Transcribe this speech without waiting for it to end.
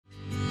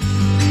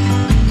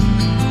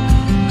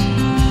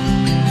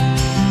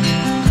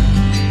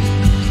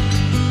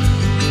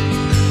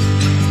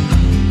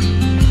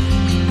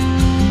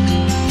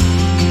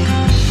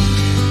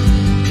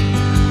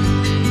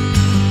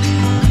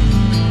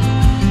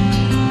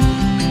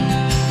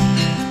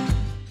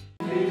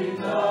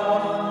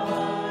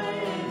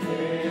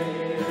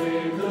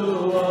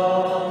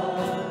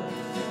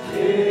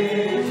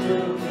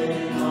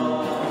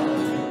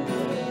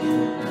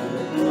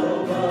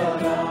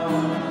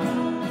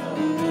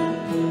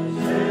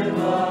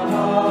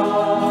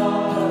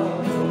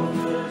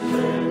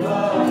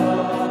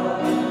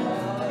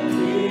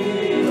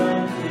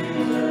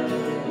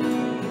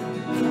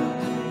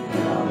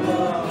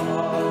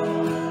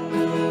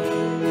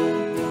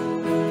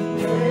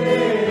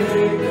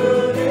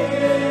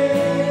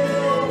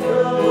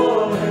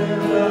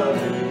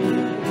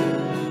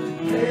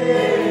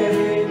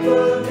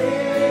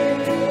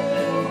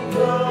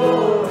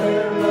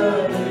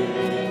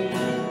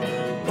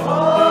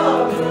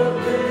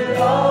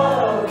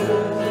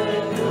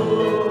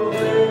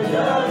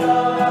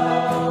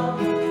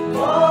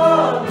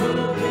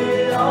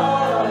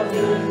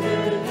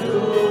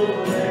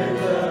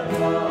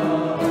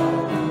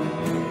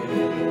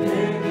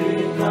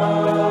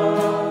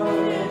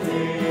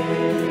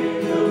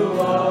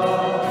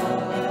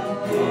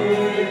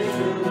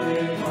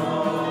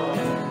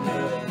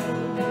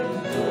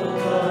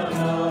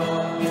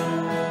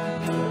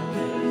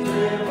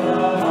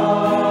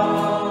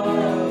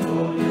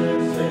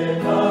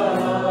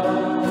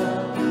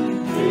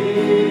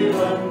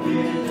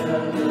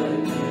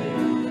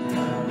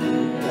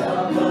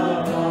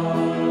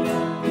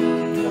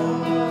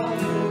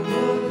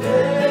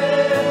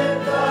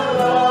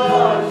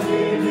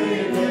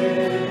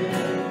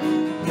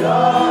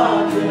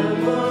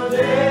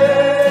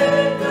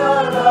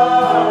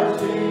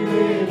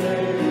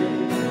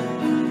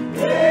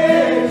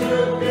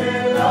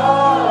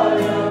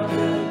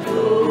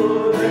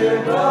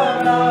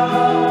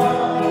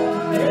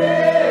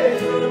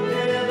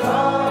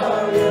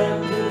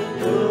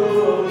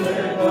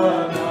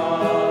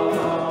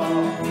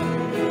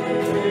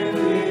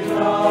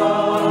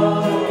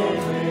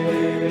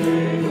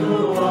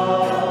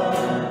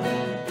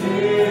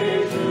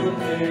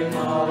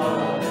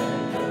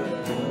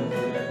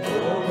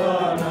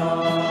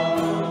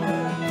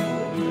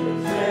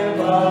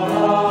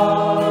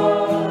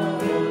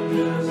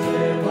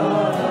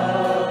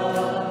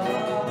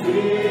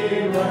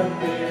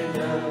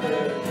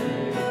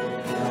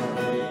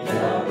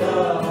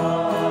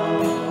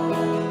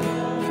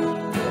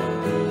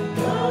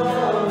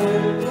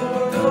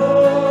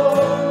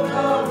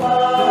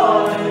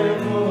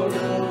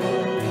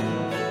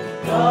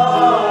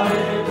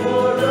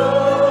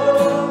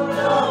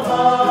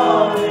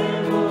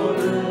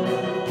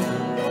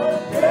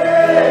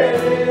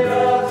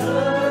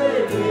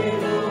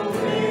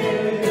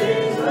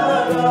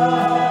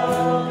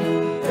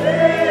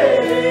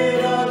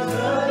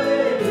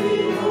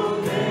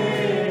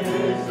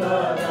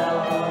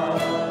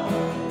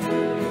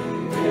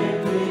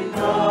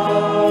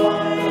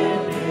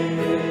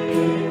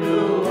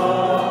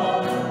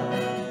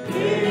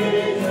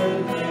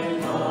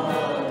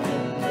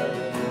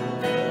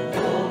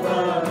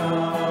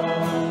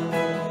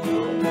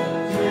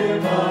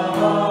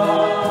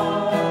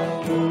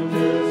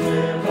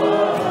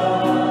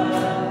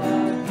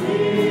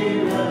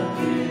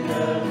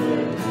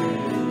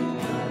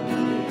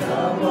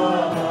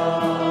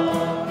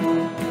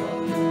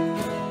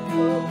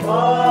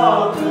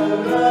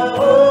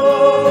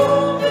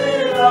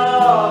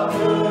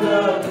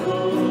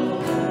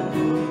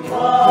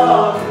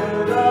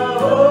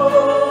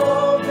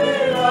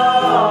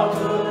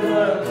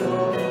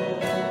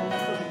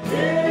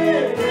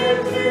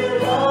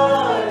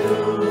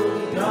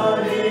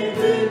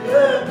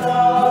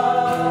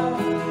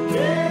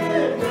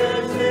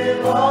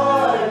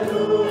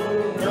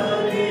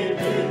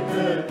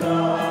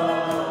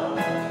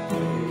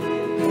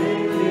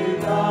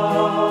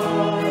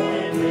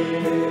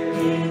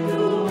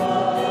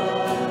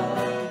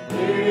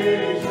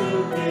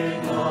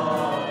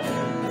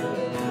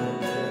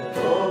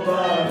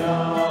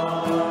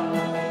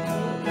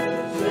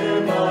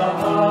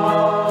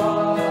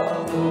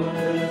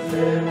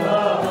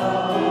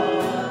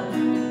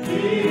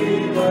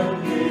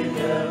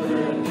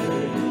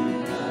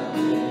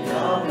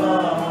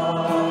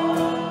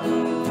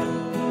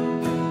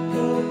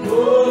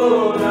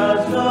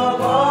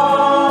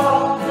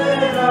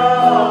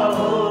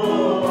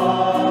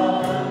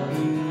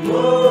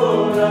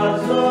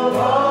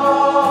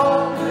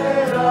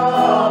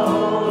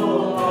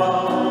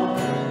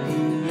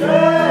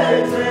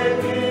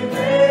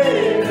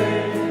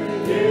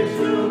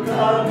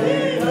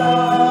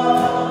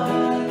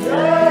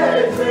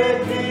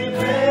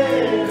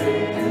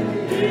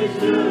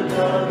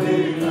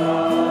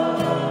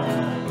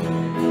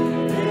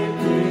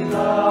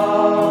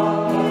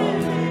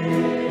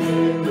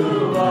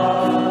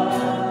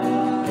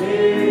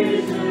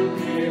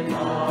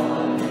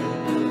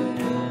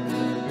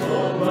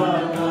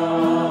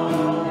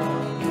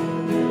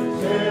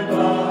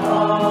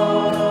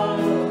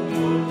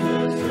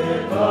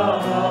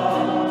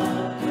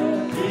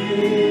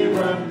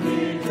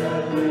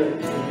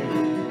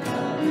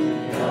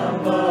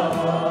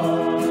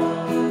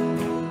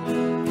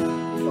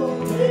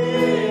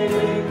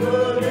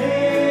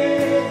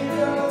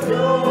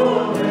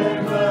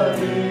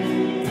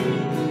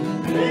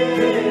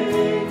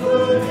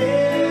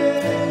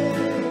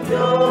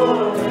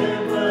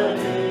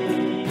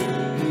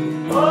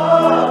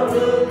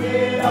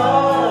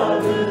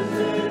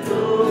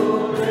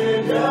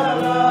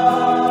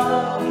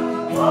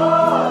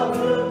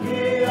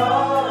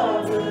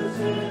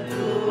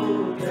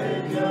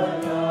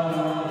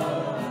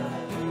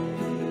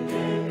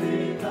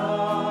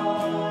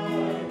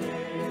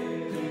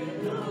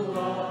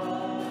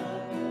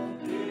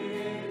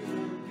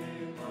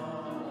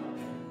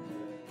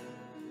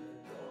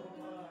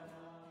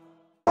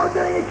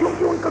पहुंचते नहीं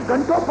क्योंकि उनका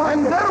घंटों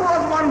And there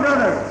was one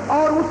brother.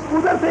 और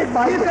उधर से एक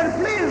भाई He said,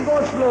 please go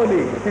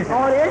slowly.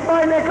 और एक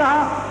भाई ने कहा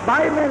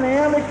भाई मैं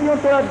नया व्यक्ति हूँ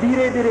थोड़ा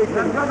धीरे धीरे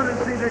That brother is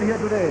seated here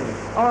today.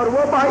 और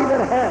वो भाई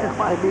इधर है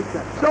हमारे बीच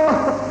में। So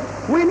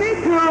we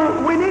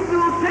need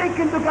to take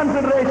into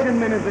consideration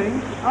many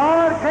things.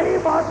 और कई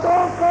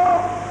बातों को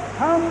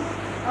हम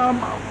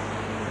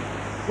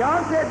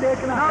ध्यान से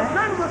देखना Now है।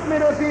 turn with me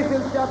to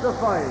Ephesians chapter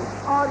 5.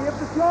 और ये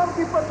इफिसियों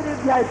की पत्री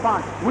अध्याय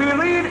 5 We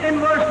read in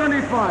verse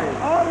 25.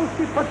 और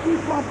उसकी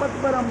 25वां पद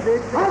पर हम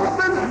देखते हैं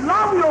Husbands,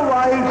 love your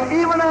wives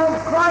even as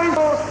Christ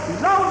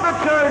loved the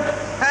church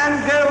and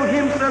gave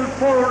himself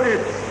for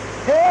it.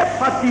 हे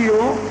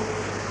पतियों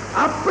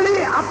अपनी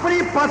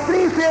अपनी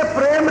पत्नी से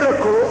प्रेम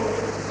रखो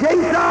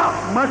जैसा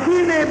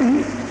मसीह ने भी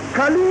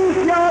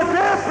कलीसिया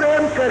से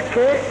प्रेम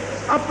करके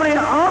अपने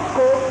आप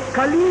को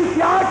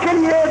कलीसिया के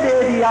लिए दे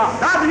दिया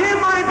That he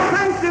might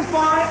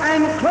sanctify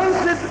and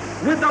cleanse it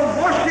with the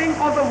washing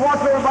of the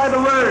water by the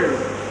word.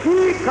 कि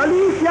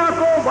कलीसिया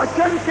को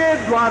वचन के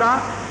द्वारा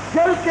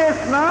जल के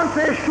स्नान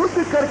से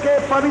शुद्ध करके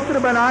पवित्र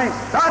बनाए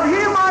That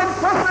he might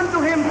present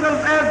to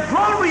himself a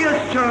glorious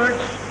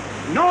church,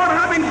 not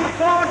having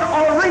spot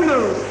or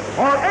wrinkle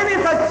or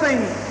any such thing,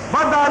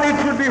 but that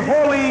it should be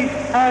holy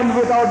and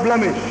without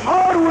blemish.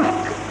 और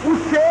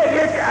उससे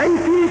एक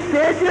ऐसी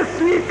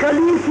तेजस्वी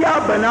कलीसिया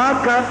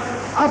बनाकर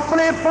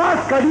अपने पास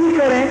खड़ी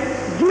करें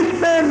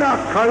जिसमें न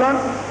खलन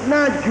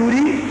न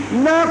जुरी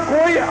न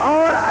कोई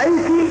और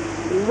ऐसी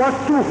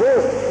वस्तु हो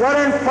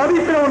वरन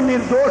पवित्र और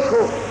निर्दोष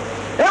हो।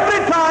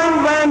 Every time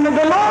when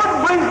the Lord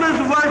brings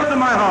this verse to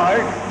my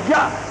heart,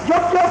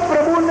 जब जब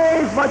प्रभु ने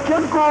इस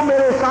वचन को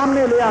मेरे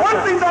सामने ले आया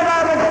one thing that I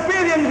have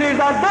experienced is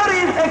that there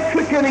is a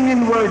quickening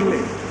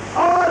inwardly.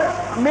 और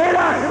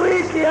मेरा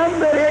हृदय के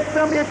अंदर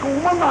एकदम एक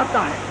उमंग आता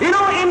है। You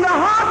know, in the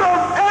heart of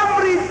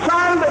every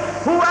child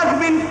who has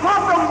been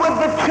caught up with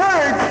the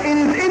church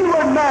in his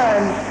inward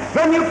man,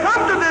 when you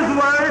come to this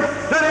verse,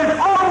 there is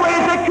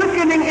always a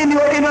quickening in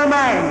your inner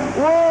man.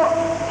 वो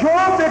जो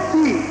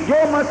व्यक्ति जो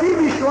मसीह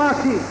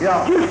विश्वासी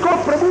जिसको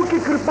प्रभु की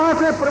कृपा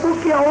से प्रभु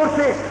की ओर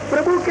से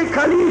प्रभु की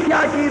कलीसिया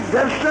की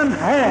दर्शन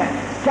है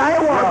चाहे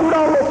वो अधूरा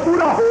हो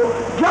पूरा हो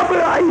जब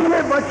ऐसे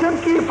वचन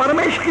की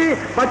परमेश्वर की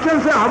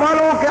वचन से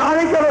हवालों के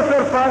आने के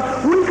अवसर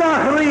पर उनका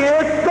हृदय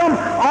एकदम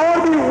और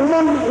भी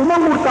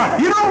उमंग उठता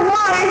है। You know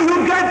why you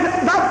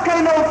get that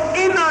kind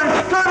of inner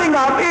stirring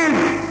up is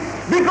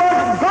because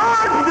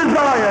God's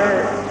desire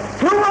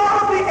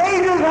throughout the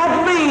ages has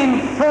been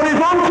for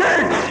his own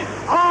church.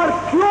 और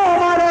क्यों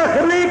हमारे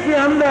हृदय के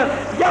अंदर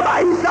जब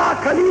ऐसा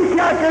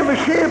कलीसिया के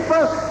विषय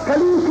पर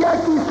कलीसिया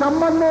की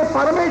संबंध में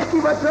परमेश्वर की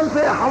वचन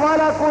से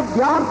हवाला को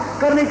ध्यान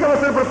करने के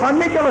अवसर पर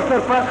पढ़ने के अवसर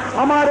पर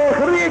हमारे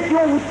हृदय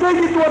क्यों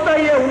उत्तेजित होता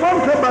है, ये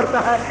उमंग से बढ़ता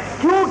है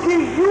क्योंकि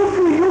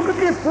युग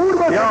के पूर्व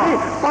से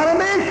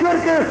परमेश्वर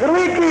के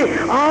हृदय की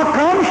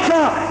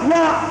आकांक्षा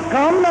या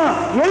कामना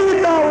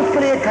यही था उसके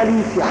लिए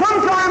कलीसिया।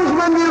 Sometimes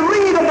when we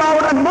read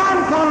about a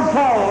man called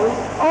Paul,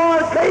 और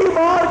कई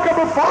बार कब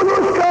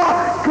पौलुस के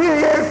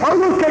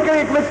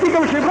एक व्यक्ति के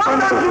विषय में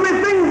sometimes we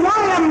think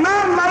why a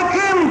man like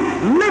him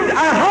lived,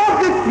 I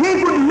hope that he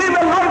could live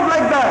a life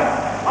like that.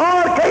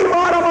 और कई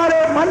बार हमारे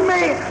मन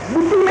में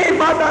बुद्धि में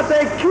बात आता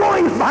है क्यों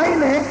इस भाई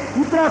ने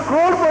इतना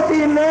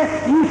करोड़पति ने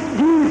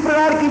इस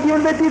प्रकार की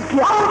जीवन व्यतीत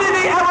किया। How did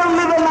he ever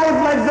live a life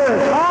like this?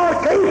 और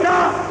कैसा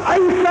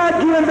ऐसा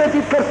जीवन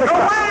व्यतीत कर The सकता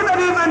way that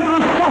he went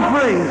through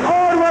suffering,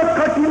 और वह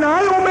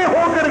कठिनाइयों में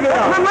होकर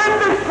गया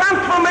tremendous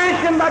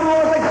transformation that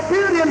was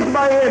experienced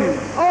by him.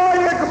 और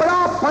एक बड़ा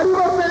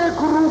परिवर्तन एक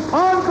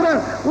रूपांतरण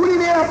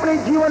उन्होंने अपने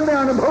जीवन में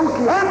अनुभव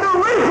किया। And the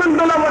reason,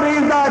 beloved,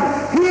 is that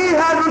he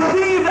had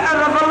received a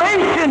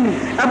revelation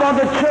about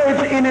the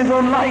church in his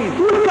own life.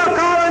 उसका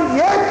कारण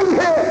यह भी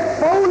है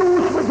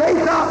पौलुस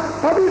जैसा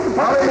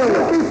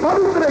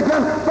पवित्र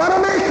जन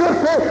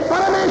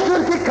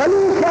परमेश्वर की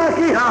कलीसिया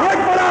की एक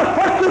बड़ा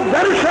स्पष्ट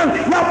दर्शन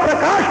या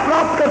प्रकाश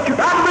प्राप्त कर चुका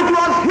That which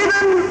was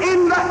hidden in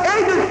the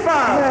ages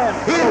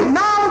past is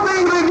now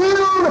being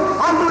revealed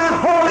unto his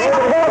holy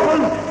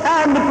apostles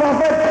and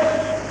prophets.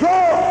 जो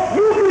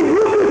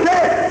युग से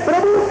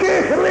प्रभु के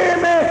हृदय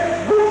में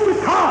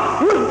गुप्त था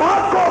उस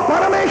बात को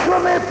परमेश्वर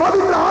ने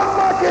पवित्र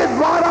आत्मा के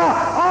द्वारा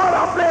और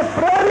अपने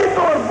प्रेरित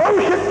और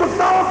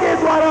भविष्यद्वक्ताओं के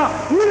द्वारा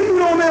इन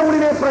दिनों में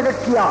उन्हें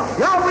प्रकट किया।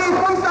 Yeah,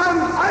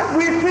 sometimes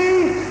we see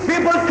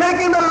people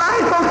taking the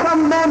life of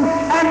some men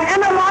and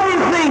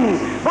analyzing,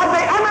 but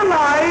they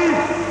analyze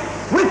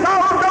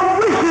without the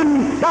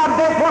vision that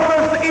they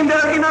possess in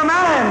their inner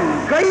man.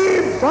 कई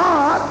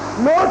बार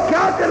लोग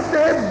क्या करते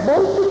हैं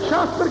भौतिक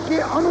शास्त्र के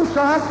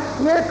अनुसार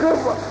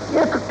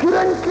एक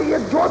किरण की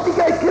एक ज्योति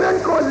के किरण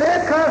को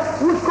लेकर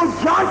उसको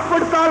जांच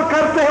पड़ताल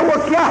करते हैं वो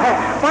क्या है,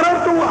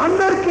 परंतु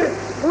अंदर के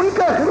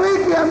उनका हृदय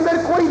के अंदर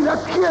कोई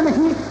लक्ष्य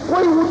नहीं,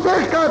 कोई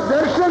उद्देश्य का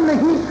दर्शन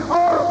नहीं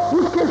और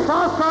उसके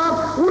साथ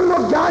साथ उन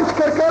लोग जांच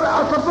कर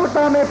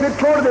असफलता में फिर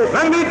छोड़ देते।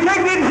 When we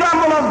take the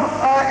example of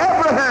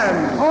Abraham,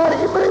 और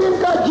इब्राहिम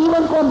का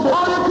जीवन को हम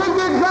or you take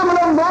the example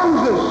of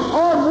Moses,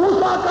 और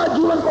मूसा का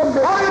जीवन को हम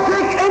or you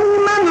take any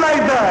man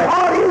like that,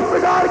 और इस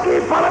प्रकार की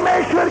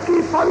परमेश्वर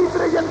की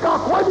पवित्र जन का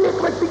कोई भी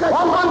एक व्यक्ति का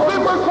one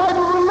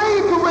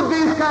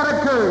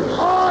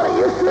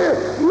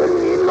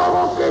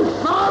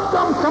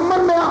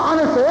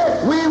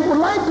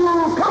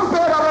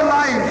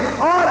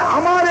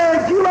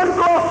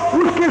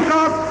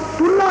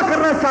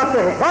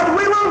चाहते हैं। But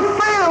we will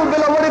fail,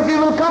 beloved, if we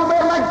will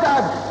compare like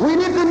that. We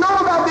need to know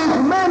that these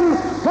men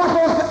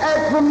possess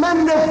a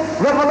tremendous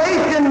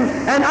revelation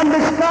and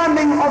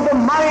understanding of the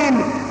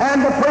mind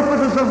and the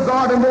purposes of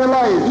God in their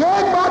lives.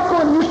 एक बात को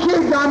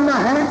निश्चय जानना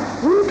है,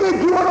 उनके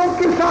जीवनों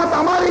के साथ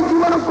हमारे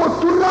जीवनों को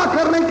तुलना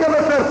करने के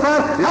अवसर पर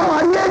हम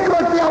हर एक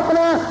व्यक्ति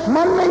अपने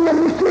मन में यह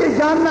निश्चय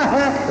जानना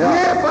है,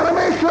 ये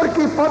परमेश्वर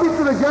की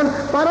पवित्र जन,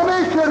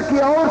 परमेश्वर की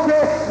ओर से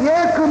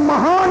एक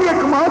महान,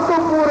 एक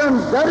महत्वपूर्ण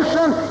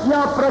दर्शन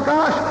या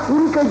प्रकाश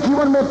उनके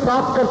जीवन में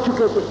प्राप्त कर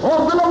चुके थे। Oh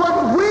beloved,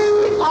 we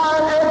are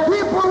a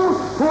people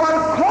who are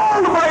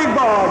called by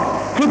God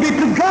to be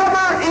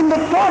together in the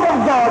thought of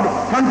God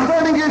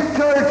concerning His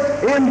church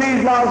in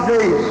these last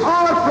days.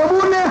 और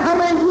प्रभु ने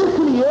हमें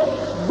इसलिए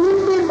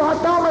भिन्न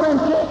वातावरण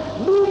से,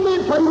 भिन्न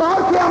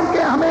परिवार से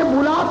हमें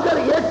बुलाकर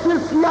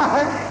एकत्रित किया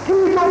है कि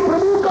जो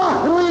प्रभु का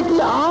हृदय की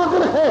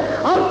आग्रह है,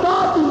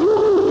 अर्थात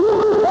युग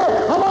युग से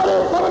हमारे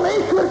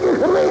परमेश्वर के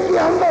हृदय के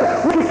अंदर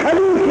उस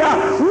खलीसिया,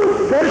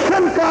 उस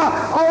दर्शन का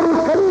और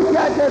उस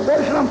खलीसिया के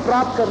दर्शन हम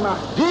प्राप्त करना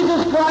है।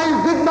 Jesus Christ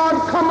did not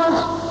come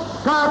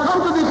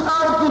to this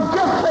earth to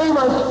just save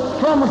us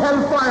from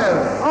hellfire.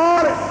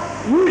 और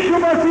यीशु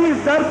मसीह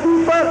धरती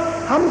पर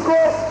हमको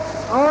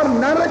और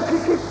नरक की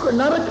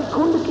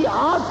कुंड की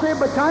आग से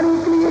बचाने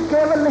के लिए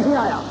केवल नहीं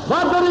आया,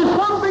 But there is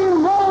something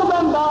more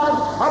than that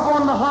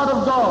upon the heart of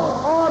God.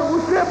 और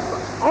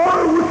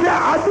उससे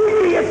अधिक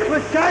एक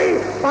सच्चाई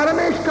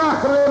परमेश्वर का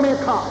हृदय में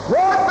था।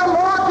 What the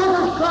Lord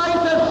Jesus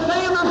Christ has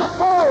saved us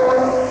for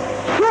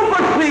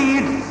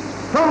supersedes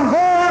from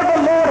where the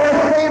Lord has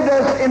saved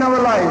us in our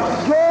lives.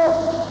 जो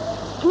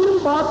किन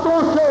बातों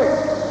से,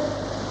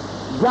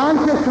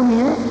 ध्यान से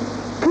सुनिए,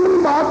 किन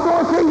बातों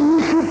से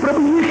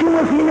प्रभु यीशु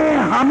मसीह ने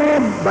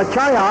हमें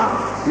बचाया,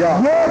 ये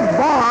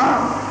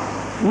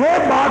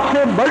बात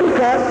से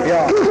बढ़कर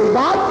किस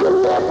बात के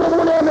लिए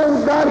प्रभु ने हमें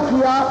उद्धार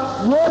किया,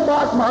 ये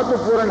बात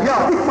महत्वपूर्ण है।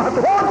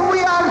 What we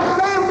are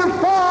saved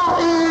for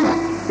is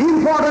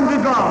important to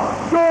God.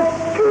 तो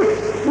किस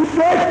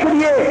उद्देश्य के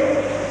लिए,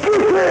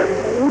 किस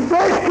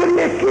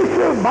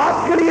बात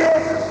के लिए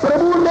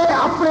प्रभु ने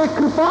अपने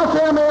कृपा से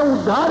हमें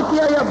उद्धार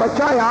किया या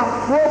बचाया,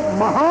 वो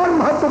महान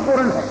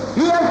महत्वपूर्ण है।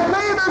 He has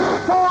saved us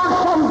for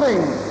something.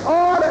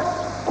 और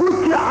कुछ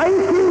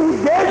ऐसी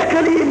उद्देश्य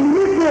के लिए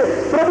निमित्त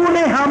प्रभु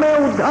ने हमें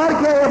उद्धार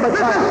किया या This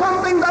बचाया। is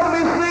something that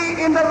we see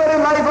in the very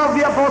life of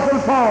the Apostle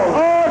Paul.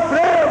 और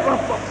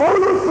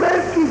पौलुस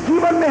प्रेरित की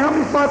जीवन में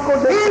हम इस बात को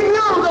He देखते हैं।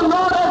 knew the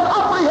Lord has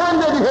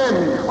apprehended him.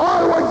 और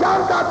वो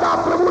जानता था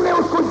प्रभु ने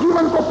उसको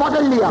जीवन को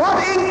पकड़ लिया। But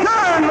in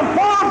turn,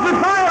 Paul's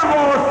desire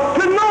was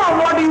to know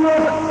what he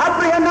was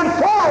apprehended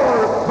for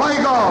by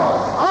God.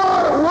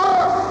 और वो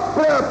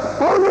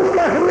पौलुस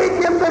के हृदय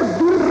के अंदर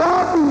दिन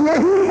रात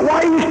यही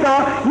ख्वाहिश था,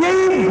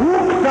 यही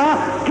भूख था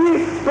कि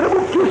प्रभु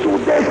किस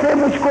उद्देश्य से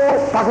मुझको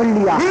पकड़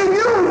लिया। He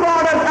knew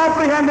God had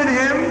apprehended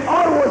him.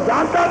 और वो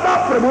जानता था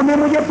प्रभु ने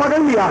मुझे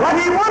पकड़ लिया। But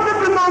he wanted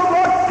to know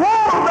what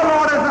for the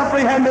Lord has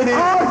apprehended him.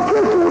 और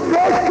किस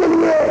उद्देश्य के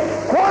लिए,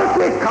 कौन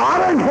से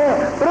कारण है,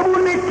 प्रभु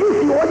ने किस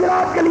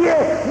योजना के लिए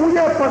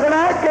मुझे पकड़ा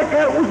है,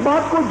 कि उस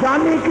बात को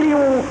जानने के लिए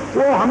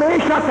वो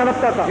हमेशा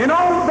तड़पता था। You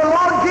know, the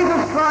Lord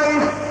Jesus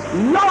Christ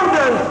loved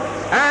us,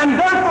 and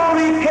therefore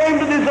he came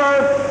to this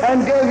earth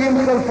and gave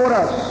himself for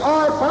us.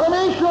 और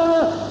परमेश्वर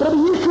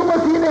प्रभु यीशु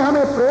मसीह ने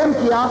हमें प्रेम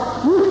किया,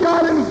 इस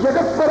कारण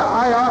जगत पर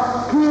आया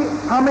कि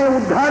हमें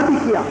उद्धार भी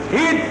किया।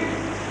 He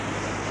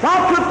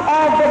partook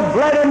of the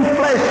blood and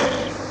flesh.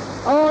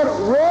 और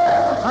वो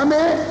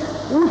हमें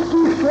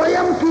उसकी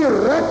स्वयं की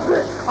रक्त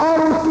और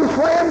उसकी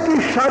स्वयं की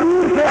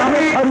शरीर से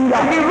हमें खरीदा।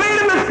 We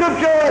read in the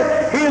scripture,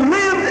 he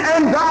lived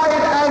and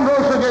died and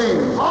rose again.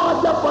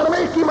 और जब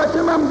परमेश्वर की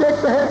वचन में हम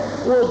देखते हैं,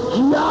 वो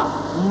जिया,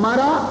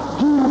 मरा,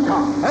 जी उठा।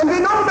 And we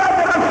know that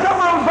there are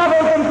several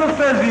brothers and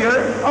sisters here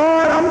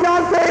और हम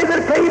जानते हैं इधर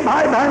कई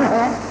भाई बहन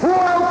हैं who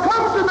have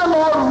come to the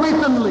Lord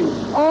recently.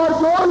 और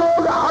जो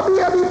लोग अभी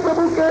अभी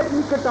प्रभु के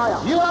निकट आया।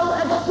 You have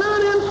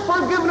experienced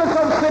forgiveness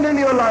of sin in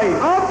your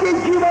life. आपके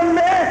जीवन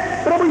में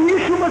प्रभु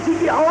यीशु मसीह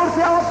की ओर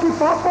से आपकी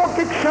पापों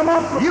की क्षमा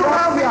You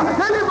have been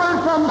delivered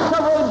from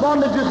several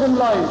bondages in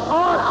life.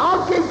 और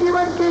आपके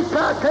जीवन के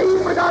कई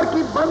प्रकार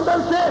की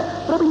बंधन से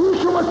प्रभु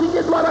यीशु मसीह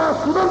के द्वारा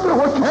स्वतंत्र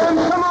हो चुके And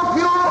some of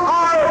you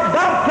are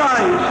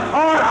baptized.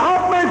 और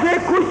आप में से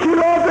कुछ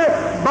लोग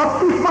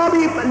बपतिस्मा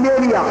भी ले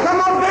लिया।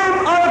 Some of them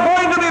are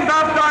going to be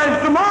baptized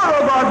tomorrow,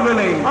 God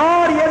willing.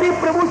 और यदि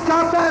प्रभु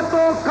चाहता है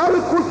तो कल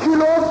कुछ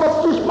लोग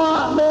बपतिस्मा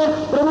में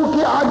प्रभु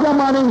की आज्ञा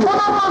मानेंगे।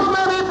 Some of us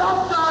may be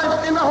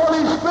baptized in the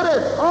Holy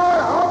Spirit. और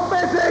आप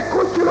में से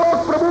कुछ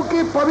लोग प्रभु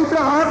की पवित्र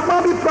आत्मा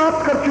भी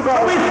प्राप्त कर चुका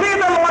We है। see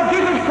the Lord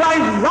Jesus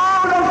Christ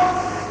loved us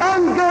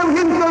and gave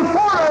himself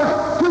for us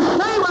to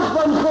save us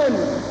from sin.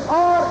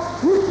 और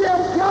इससे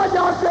हम क्या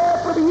जानते हैं,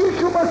 प्रभु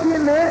यीशु मसीह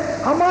ने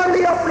हमारे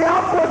लिए अपने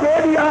आप को दे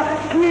दिया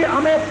कि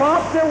हमें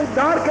पाप से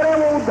उद्धार करें,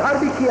 वो उद्धार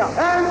भी किया।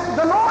 And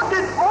the Lord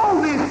did all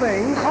these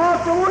things और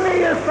प्रभु ने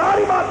ये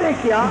सारी बातें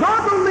किया,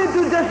 not only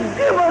to just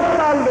give us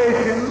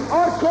salvation,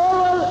 और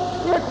केवल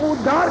एक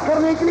उद्धार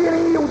करने के लिए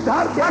नहीं,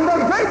 उद्धार and the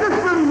greatest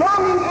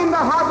longing in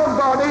the heart of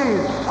God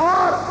is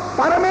और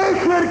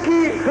परमेश्वर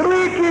की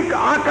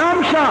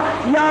आकांक्षा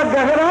या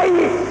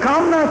गहराई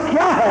कामना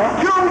क्या है?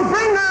 To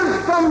bring us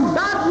from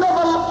that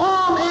level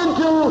on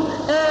into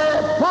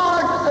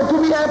to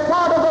be a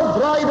part of the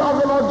bride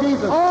of the Lord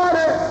Jesus. और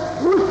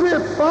उस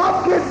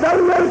पाप के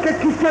दलदल के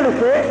कीचड़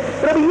से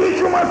प्रभु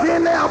यीशु मसीह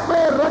ने अपने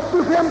रक्त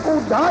से हमको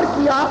उद्धार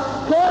किया।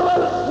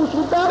 केवल उस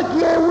उद्धार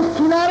किए उस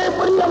किनारे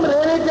पर ही हम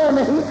रहने के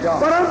नहीं,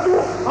 परंतु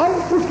हम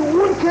उस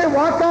ऊंचे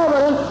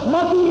वातावरण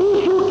मसीह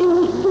यीशु की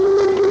उस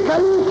दुल्हन की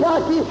कलीसिया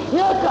की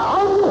एक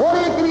अंग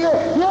होने के लिए,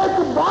 एक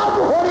बात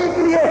होने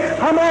के लिए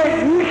हमें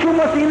यीशु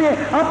मसीह ने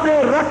अपने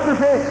रक्त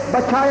से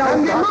बचाया।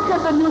 Look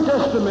at the New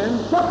Testament.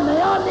 जब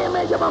नया नियम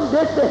में जब हम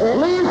देखते हैं,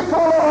 Please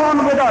follow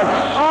on with us.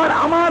 और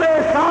हमारे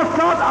साथ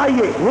साथ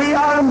आइए। We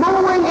are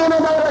moving in a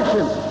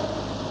direction.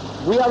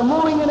 We are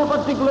moving in a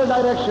particular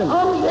direction.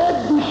 हम एक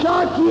दिशा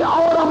की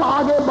और हम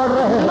आगे बढ़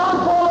रहे हैं।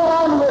 Not follow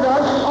on with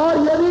us. और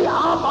यदि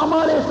आप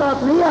हमारे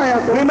साथ नहीं आया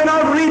तो We may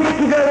not reach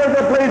together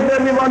the place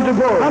where we want to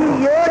go. हम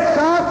एक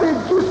साथ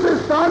जिस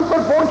स्थान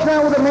पर पहुंचना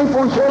है उधर नहीं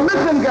पहुंचे। So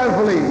listen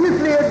carefully.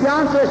 इसलिए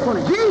ध्यान से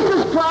सुनें।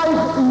 Jesus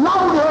Christ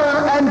loved her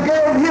and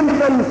gave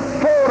himself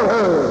for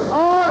her.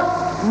 और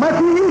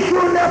मसीह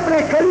यीशु ने अपने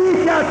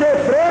कलीसिया से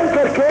प्रेम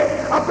करके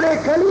अपने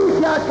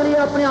कलीसिया के लिए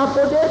अपने आप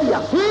को दे दिया।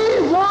 He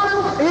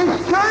wants his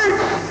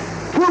church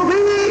to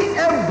be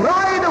a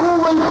bride who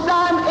will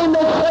stand in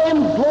the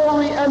same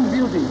glory and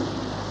beauty.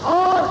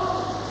 और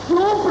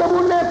क्यों प्रभु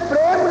ने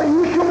प्रेम,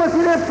 यीशु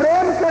मसीह ने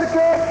प्रेम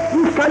करके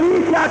इस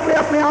कलीसिया के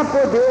अपने आप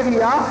को दे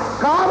दिया?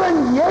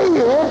 कारण यही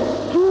है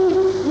कि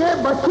ये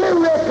बचे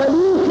हुए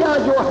कलीसिया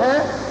जो है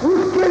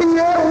उसके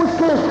लिए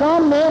उसके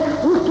सामने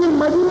उसकी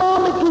महिमा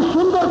में की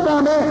सुंदरता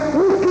में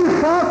उसकी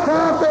साथ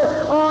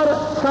साथ और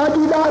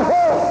साझीदार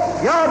हो।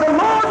 Yeah, the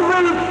Lord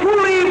will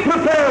fully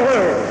prepare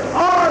her.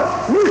 और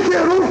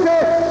निश्चित रूप से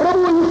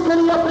प्रभु इसके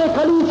लिए अपने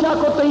कलीसिया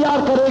को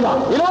तैयार करेगा।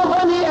 You know,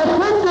 when he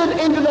ascended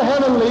into the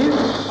heavenlies,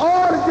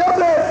 और जब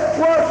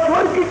वो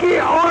स्वर्ग की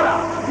और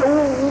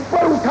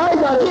ऊपर उठाई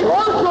जा रही he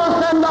also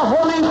sent the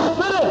Holy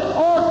Spirit.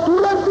 और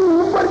तुरंत ही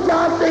ऊपर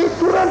जाते ही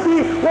तुरंत ही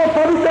वो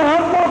पवित्र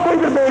आत्मा को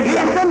इधर भेज He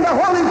दिया। sent the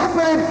Holy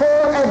Spirit for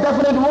a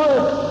definite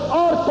work.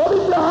 और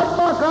पवित्र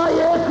आत्मा का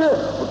एक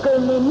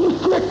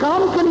निश्चय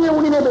काम के लिए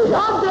उन्हें भेजा।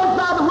 Not just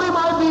that we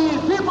might be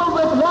people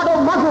with lot of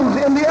muscles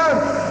in the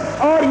earth.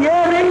 और ये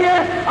नहीं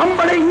है हम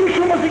बड़े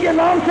यीशु मसीह के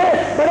नाम से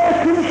बड़े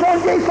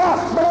सिमसोन जैसा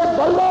बड़े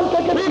बलवान के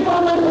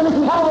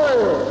Power.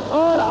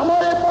 और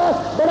हमारे पास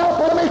बड़ा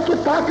परमेश्वर की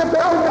ताकत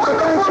है।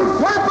 Wonderful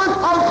purpose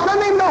of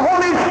sending the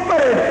Holy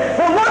Spirit.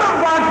 The word of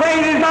God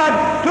says is that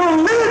to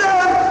lead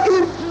us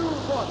into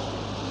what?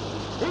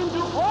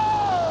 Into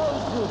all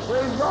truth.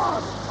 Praise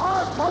God.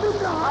 और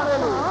पवित्र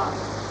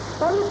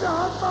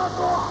आत्मा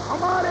को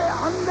हमारे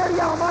अंदर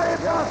या हमारे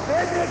पास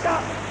भेजने का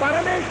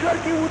परमेश्वर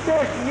की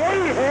उद्देश्य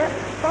यही है।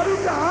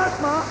 पवित्र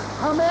आत्मा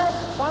हमें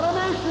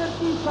परमेश्वर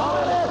की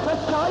सारे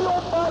सच्चाइयों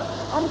पर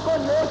हमको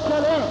ले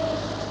चले।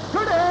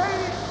 Today,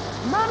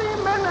 many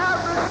men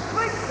have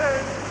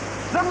restricted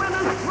the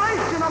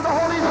ministration of the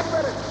Holy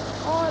Spirit.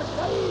 और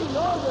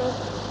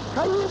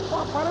कई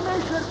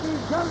परमेश्वर की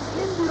जन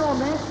इन दिनों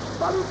में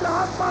पवित्र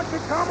आत्मा के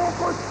कामों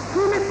को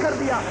सीमित कर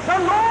दिया। The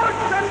Lord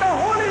sent the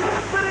Holy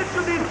Spirit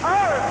to this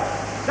earth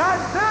that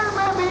there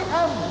may be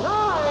a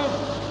bride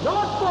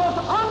brought forth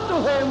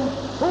unto him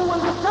who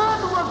will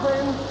stand with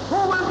him,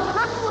 who will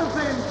sit with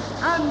him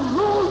and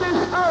rule this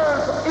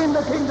earth in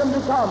the kingdom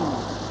to come.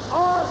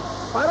 और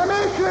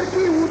परमेश्वर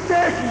की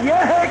उद्देश्य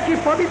यह है कि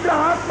पवित्र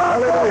आत्मा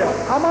को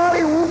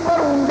हमारे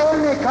ऊपर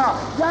उंडेलने का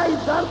या इस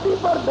धरती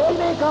पर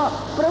भेजने का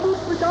प्रभु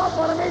पिता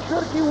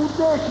परमेश्वर की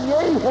उद्देश्य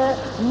यही है।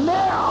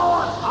 मैं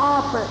और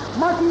आप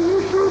मसीह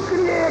यीशु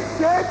के लिए एक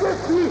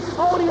तेजस्वी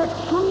और एक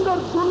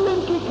सुंदर दुल्हन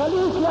की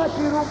कलीसिया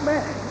के रूप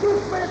में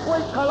जिसमें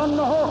कोई कलंक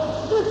न हो,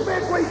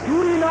 जिसमें कोई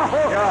चूरी न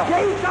हो,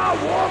 जैसा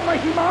वो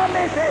महिमा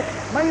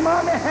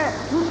में है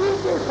उसी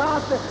के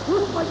साथ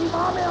उस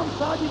महिमा में हम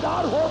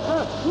साझीदार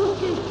होकर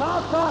उनकी साथ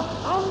साथ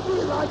हम भी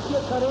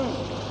राज्य करें।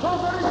 So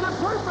there is a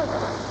purpose.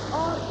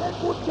 और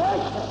एक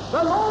उद्देश्य है।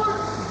 The Lord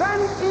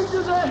went into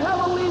the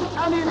heavenlies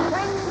and he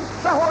sent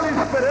the Holy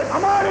Spirit.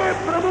 हमारे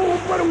प्रभु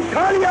ऊपर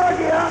उठा लिया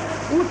गया,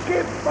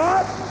 उसके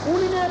बाद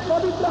उन्होंने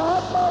पवित्र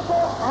आत्मा को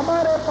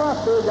हमारे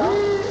पास भेजा।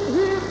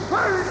 He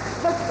filled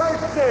the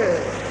church there.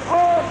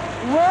 और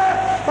वह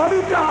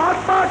पवित्र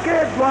आत्मा के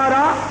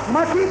द्वारा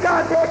मसीह का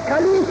देह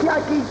कलीसिया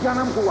की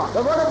जन्म हुआ।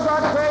 The word of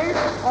God says,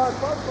 और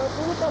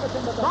प्रभु का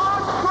वचन बताता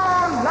God so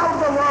loved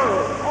the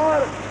world और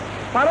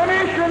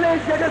परमेश्वर ने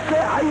इस जगत से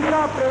ऐसा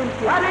प्रेम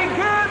किया that he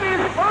gave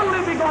his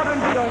only begotten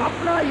Son,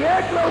 अपना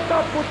एकलौता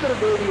पुत्र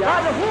दे दिया।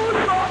 that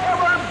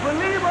whosoever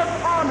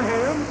believeth on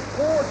him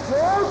वो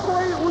जो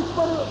कोई उस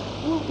पर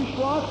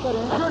विश्वास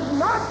करे should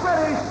not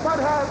perish but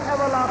have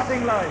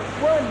everlasting life.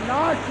 वो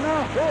नाश न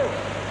हो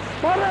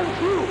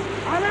परंतु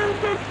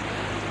अनंत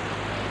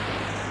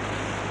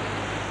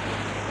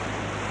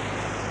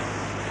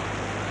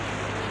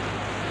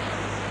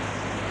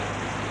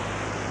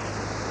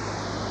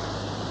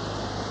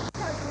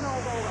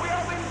We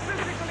have been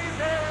physically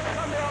there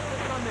Sunday after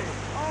Sunday.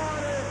 और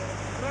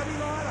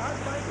रविवार हर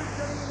बाइबल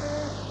स्टडी में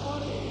और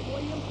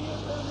वही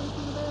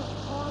मीटिंग में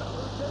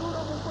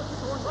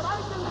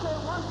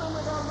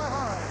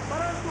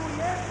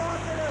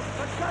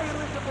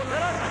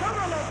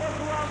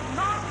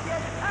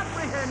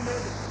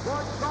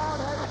what God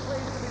has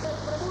placed in it.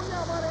 प्रभु ने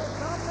हमारे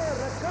सामने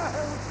रखा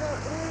है उससे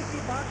हृदय की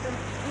बात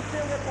उससे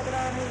वो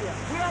पकड़ा नहीं है.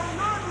 We have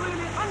not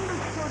really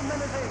understood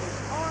many things.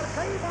 और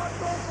कई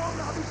बातों को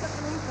हमने अभी तक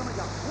नहीं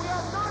समझा. We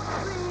have not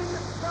seen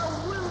the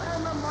will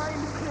and the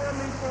mind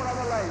clearly for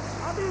our life.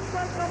 अभी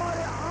तक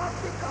हमारे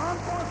आत्मिक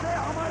आंखों से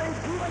हमारे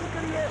जीवन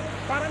के लिए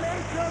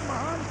परमेश्वर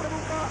महान प्रभु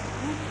का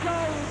इच्छा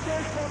और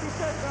उद्देश्य को अभी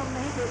तक हम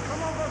नहीं देख.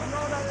 Some of us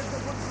know that it's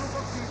a good group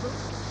of people.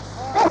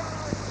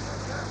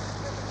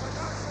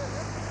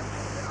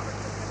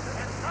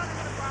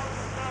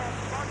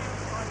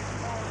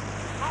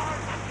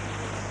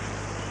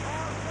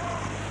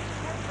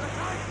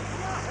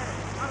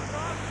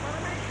 और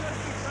परमेश्वर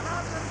की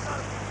सनातन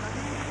काल की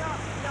कलीसिया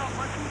या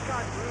मसीह का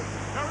देश.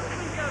 Now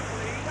listen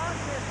carefully.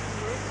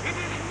 It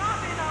is not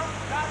enough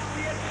that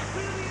we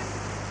experience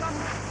some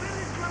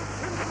spiritual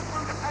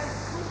principles and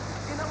truths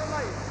in our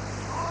life.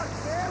 और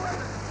केवल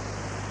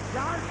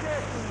ध्यान से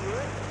सुनिए,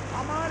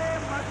 हमारे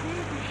मसीह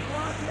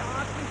विश्वासी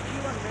आत्मिक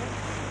जीवन में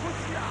कुछ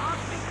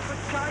आत्मिक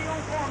सच्चाइयों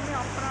को हमने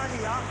अपना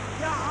लिया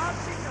या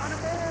आत्मिक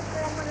अनुभवों को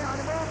हमने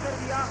अनुभव कर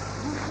लिया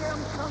जिससे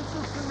हम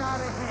संतुष्ट न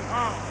रहे.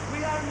 We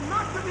are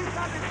not to be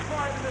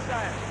satisfied with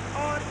that.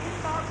 और इन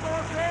बातों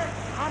से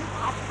हम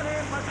अपने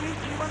मसीह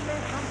जीवन में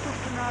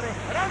संतुष्ट न रहे.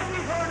 And as we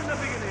heard in the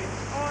beginning,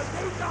 और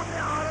जैसा हमने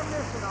आरंभ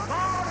में सुना,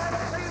 God has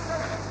saved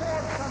us for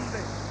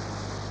something.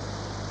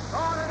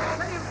 God has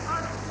saved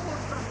us for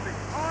something.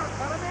 और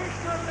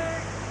परमेश्वर ने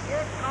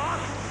एक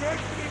खास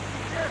उद्देश्य के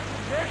विशेष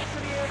उद्देश्य के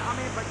लिए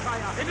हमें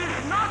बचाया. It is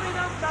not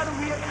enough that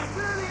we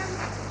experience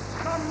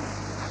some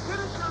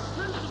spiritual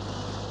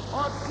principles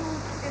or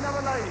truths in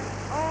our life.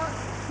 और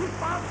इस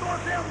बातों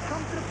से हम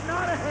संतुष्ट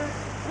न रहे.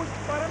 कुछ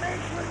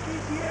परमेश्वर की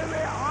दिए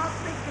हुए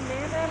आत्मिक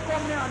नियमों को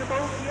हमने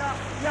अनुभव किया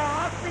या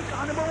आत्मिक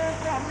अनुभवों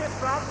को हमने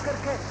प्राप्त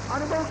करके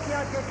अनुभव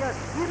किया कि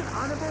इन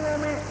अनुभवों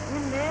में,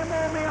 इन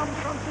नियमों में हम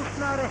संतुष्ट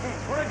न रहे.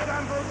 For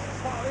example,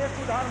 एक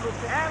उदाहरण रूप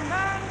से, a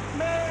man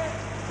may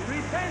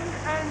repent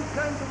and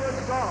turn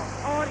towards God.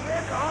 और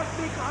एक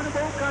आत्मिक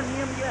अनुभव का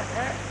नियम यह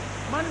है,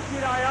 मन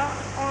फिराया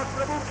और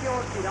प्रभु की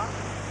ओर फिरा.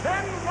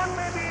 Then one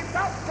may be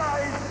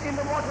baptized in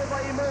the water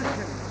by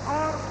immersion.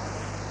 और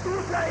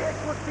दूसरा एक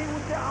व्यक्ति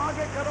उनसे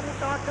आगे कदम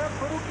उठाकर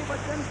प्रभु के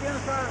वचन के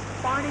अनुसार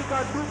पानी का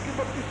डूब की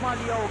बपतिस्मा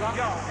लिया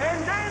होगा.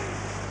 And then,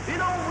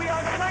 we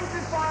are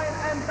sanctified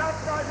and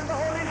baptized in the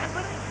Holy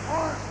Spirit.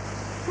 और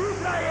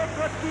दूसरा एक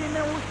व्यक्ति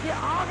ने उसके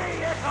आगे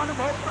एक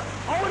अनुभव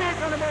और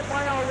एक अनुभव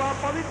पाया होगा,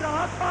 पवित्र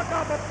आत्मा का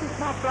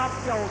बपतिस्मा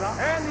प्राप्त किया होगा.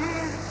 And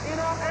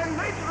and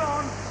later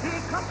on, he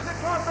comes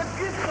across the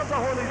gifts of the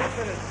Holy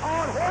Spirit.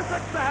 और हो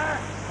सकता है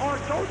और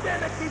चौथे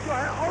व्यक्ति जो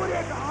है और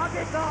एक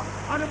आगे का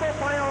अनुभव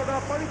पाया होगा,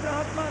 पवित्र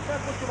आत्मा का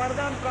कुछ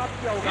वरदान प्राप्त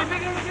किया होगा. He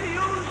begins to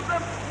use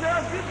the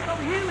gifts of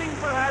healing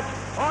perhaps,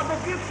 or the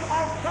gifts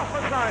of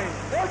prophesying.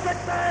 हो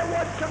सकता है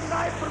वो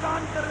चंगाई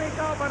प्रदान करने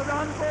का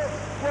वरदान को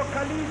वो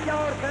कलीसिया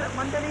और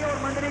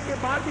मंडली के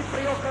बाहर भी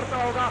प्रयोग करता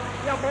होगा,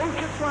 या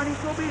भविष्यवाणी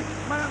को भी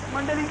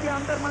मंडली के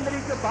अंदर,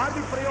 मंडली के बाहर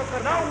भी प्रयोग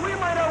करता. Now we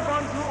might have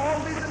gone through all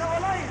this in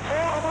our life.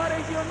 वो हमारे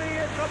जीवन में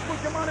ये सब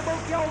कुछ हम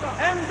अनुभव किया होगा.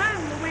 And then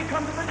we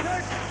come to the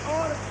church.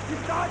 और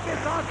इसका के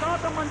साथ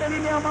साथ हम मंडली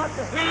में हम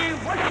आते हैं. We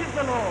worship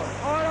the Lord.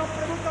 और हम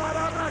प्रभु का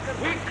आराधना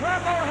करते We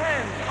clap our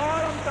hands. हैं और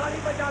हम ताली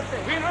बजाते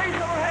हैं. We raise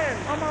our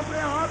hands. हम अपने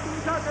हाथ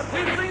ऊंचा करते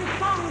We हैं sing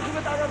songs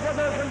with our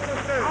brothers and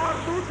sisters. और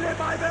दूसरे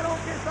भाई बहनों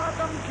के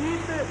साथ हम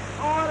गीत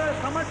और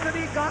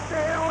समझनी गाते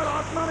हैं और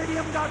आत्मा में भी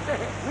हम गाते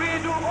हैं. We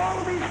do all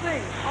these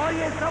things. और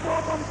ये सब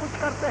हम कुछ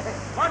करते हैं.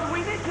 But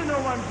we need to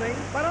know one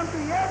thing.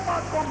 परंतु ये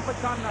बात को हम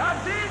पहचानना है, That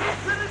these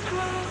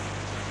spiritual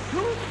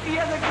truths he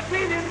has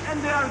experienced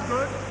and they are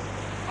good.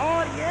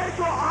 और ये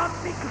जो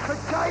आत्मिक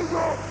सच्चाई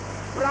जो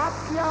प्राप्त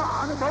किया,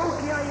 अनुभव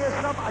किया, ये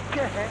सब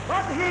अच्छे हैं.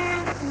 But he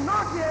is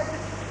not yet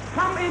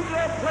come into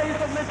a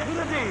place of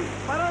maturity.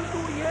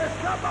 परंतु ये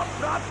सब हम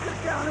प्राप्त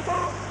करके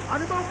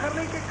अनुभव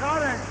करने के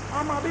कारण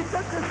हम अभी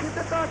तक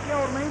सिद्धता की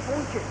ओर नहीं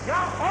पहुंचे.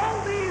 Yeah, all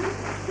these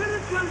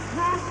spiritual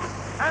truths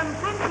and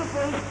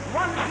principles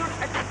one should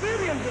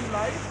experience in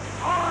life.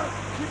 और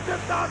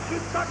सिद्धता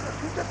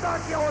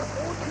की ओर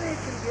पहुंचने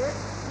के लिए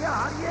ये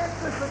हर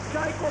एक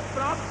सच्चाई को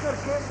प्राप्त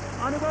करके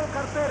अनुभव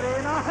करते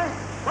रहना है.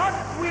 But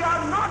we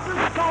are not to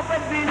stop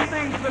at these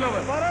things,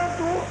 beloved.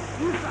 परंतु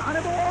इस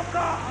अनुभवों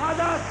का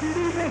आधा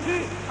सीढ़ी में ही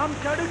हम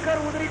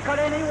चढ़कर उधरी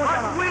खड़े नहीं हो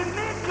But जाना. we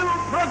need to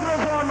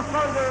progress on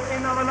further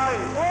in our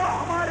life. वो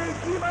हमारे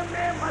जीवन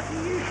में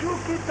मसीह यीशु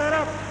की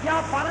तरफ या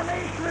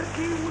परमेश्वर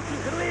की उस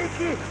हृदय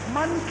की,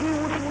 मन की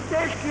उस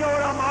उद्देश्य की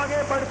ओर हम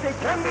आगे बढ़ते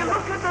When we चलते.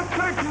 look at the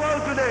church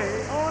world today,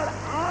 और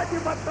आज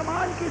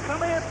वर्तमान के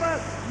समय पर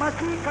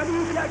मसीह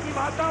कलीसिया की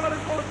वातावरण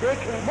को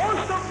देखें,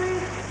 most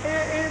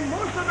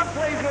of the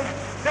places,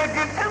 they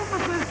give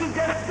emphasis to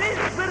just these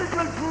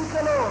spiritual truths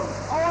alone.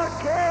 और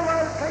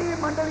केवल कई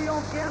मंडलियों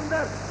के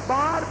अंदर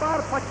बार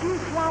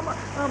 25वां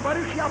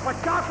वर्ष या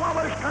 50वां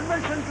वर्ष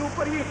कन्वेंशन के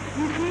ऊपर ही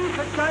इसी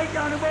सच्चाई के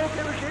अनुभव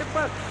के विषय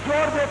पर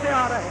जोर देते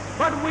आ रहे हैं.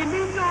 But we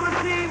need to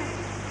receive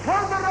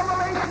further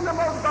revelation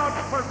about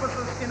God's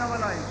purposes in our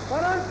life.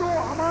 परंतु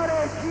हमारे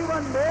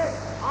जीवन में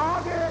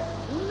आगे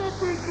उन्नति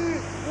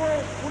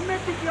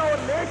उन्नति की ओर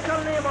ले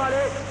चलने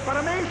वाले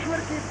परमेश्वर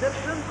की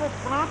दर्शन को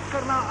प्राप्त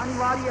करना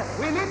अनिवार्य है।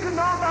 We need to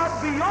know that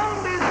beyond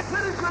these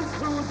spiritual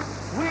truths,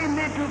 we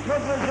need to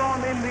progress on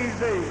in these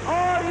days.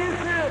 और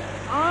इस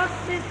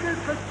आत्मिक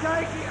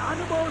सच्चाई की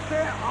अनुभव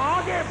से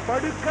आगे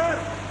बढ़कर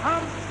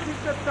हम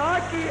सिद्धता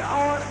की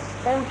ओर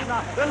पहुंचना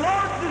है। The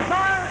Lord's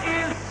desire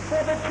is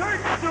for the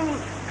church to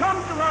come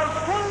to her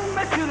full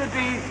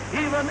maturity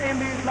even in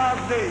these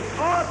last days.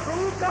 और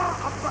प्रभु का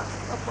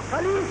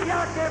कलीसिया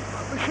के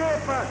विषय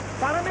पर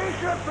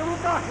परमेश्वर प्रभु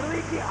का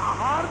हृदय की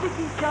हार्दिक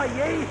इच्छा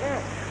यही है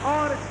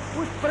और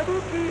उस प्रभु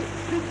की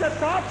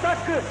सिद्धता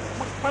तक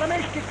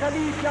परमेश्वर की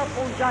कलीसिया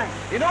पहुंचाएं।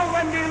 You know,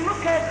 when we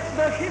look at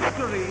the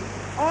history,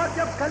 और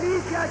जब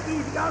कलीसिया की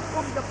इतिहास को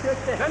हम जब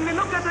देखते हैं, when we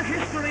look at the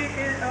history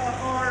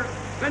or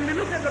when we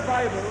look at the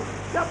Bible,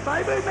 जब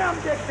बाइबल में हम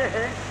देखते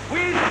हैं,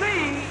 we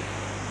see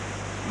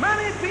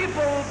many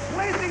people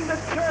placing the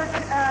church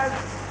as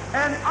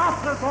an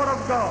afterthought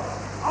of God.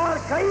 और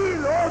कई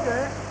लोग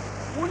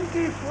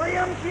उनकी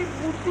स्वयं की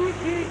बुद्धि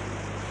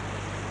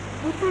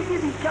की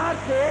विचार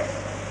से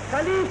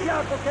कलीसिया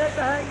को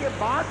कहता है ये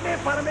बाद में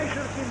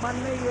परमेश्वर की मन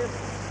में ये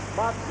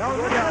बात Now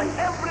हो जाए। listen,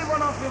 every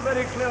one of you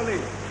very clearly.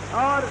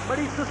 और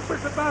बड़ी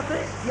सुस्पष्टता से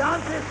ध्यान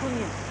से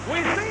सुनिए। We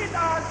see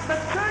that the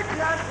church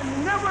has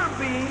never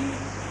been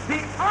the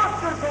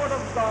afterthought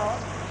of God,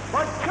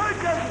 but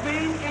church has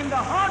been in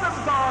the heart of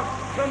God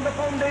from the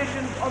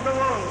foundations of the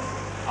world.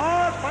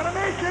 और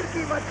परमेश्वर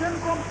की वचन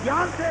को हम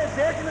ध्यान से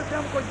देखने से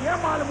हमको यह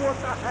मालूम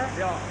होता है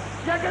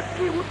जगत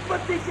की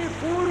उत्पत्ति की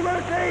पूर्व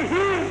से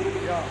ही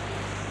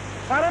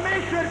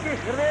परमेश्वर के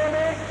हृदय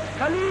में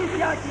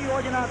कलीसिया की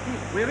योजना थी।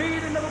 We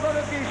read in the book of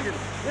Ephesians,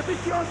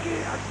 एफिसियों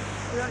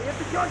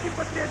की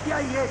पत्री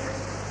अध्याय 1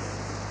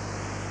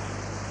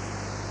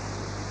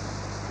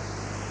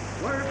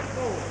 verse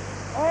 4.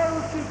 और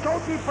उसकी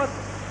चौथी पद,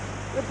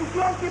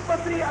 एफिसियों की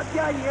पत्री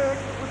अध्याय 1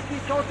 उसकी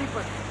चौथी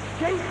पद,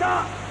 जैसा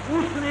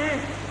उसने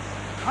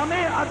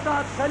हमें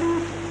अर्थात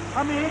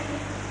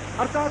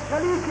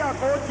कलीसिया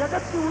को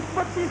जगत की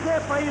उत्पत्ति से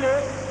पहले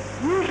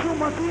यीशु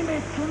मसीह में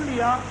चुन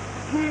लिया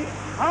कि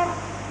हम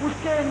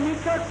उसके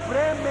निकट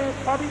प्रेम में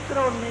पवित्र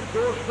और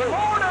निर्दोष The हो।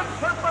 Lord has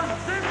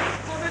purposed this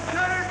for the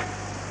church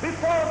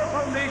before the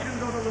foundations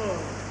of the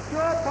world.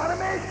 जो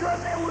परमेश्वर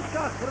ने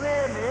उसका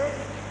हृदय में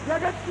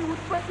जगत की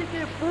उत्पत्ति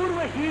के पूर्व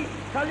ही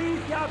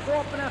कलीसिया को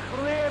अपने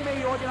हृदय में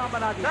योजना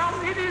बना दी। Now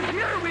it is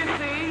here we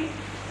see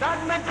that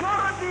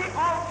majority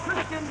of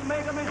Christians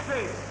make a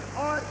mistake.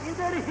 और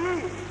इधर ही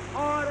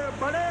और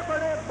बड़े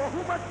बड़े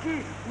बहुमत की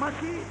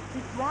मसीह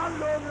विद्वान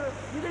लोग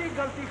इधर ही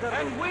गलती कर रहे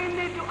हैं। And we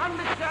need to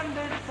understand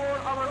this for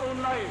our own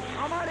lives.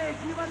 हमारे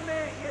जीवन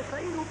में ये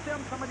सही रूप से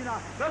हम समझना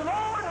है। The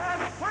Lord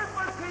has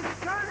purposed His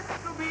church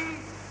to be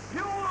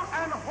pure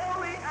and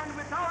holy and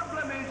without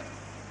blemish.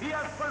 He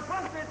has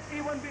purposed it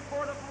even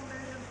before the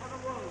foundations of the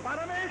world.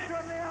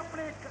 परमेश्वर ने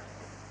अपने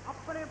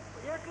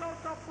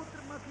एकलौता पुत्र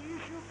मसीह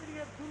यीशु के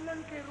लिए दुल्हन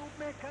के रूप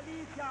में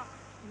कलीसिया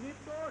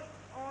निर्दोष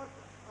और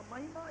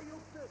महिमा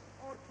युक्त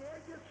और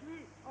तेजस्वी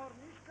और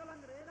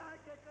निष्कलंक रहना है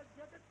कहकर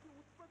जगत की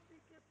उत्पत्ति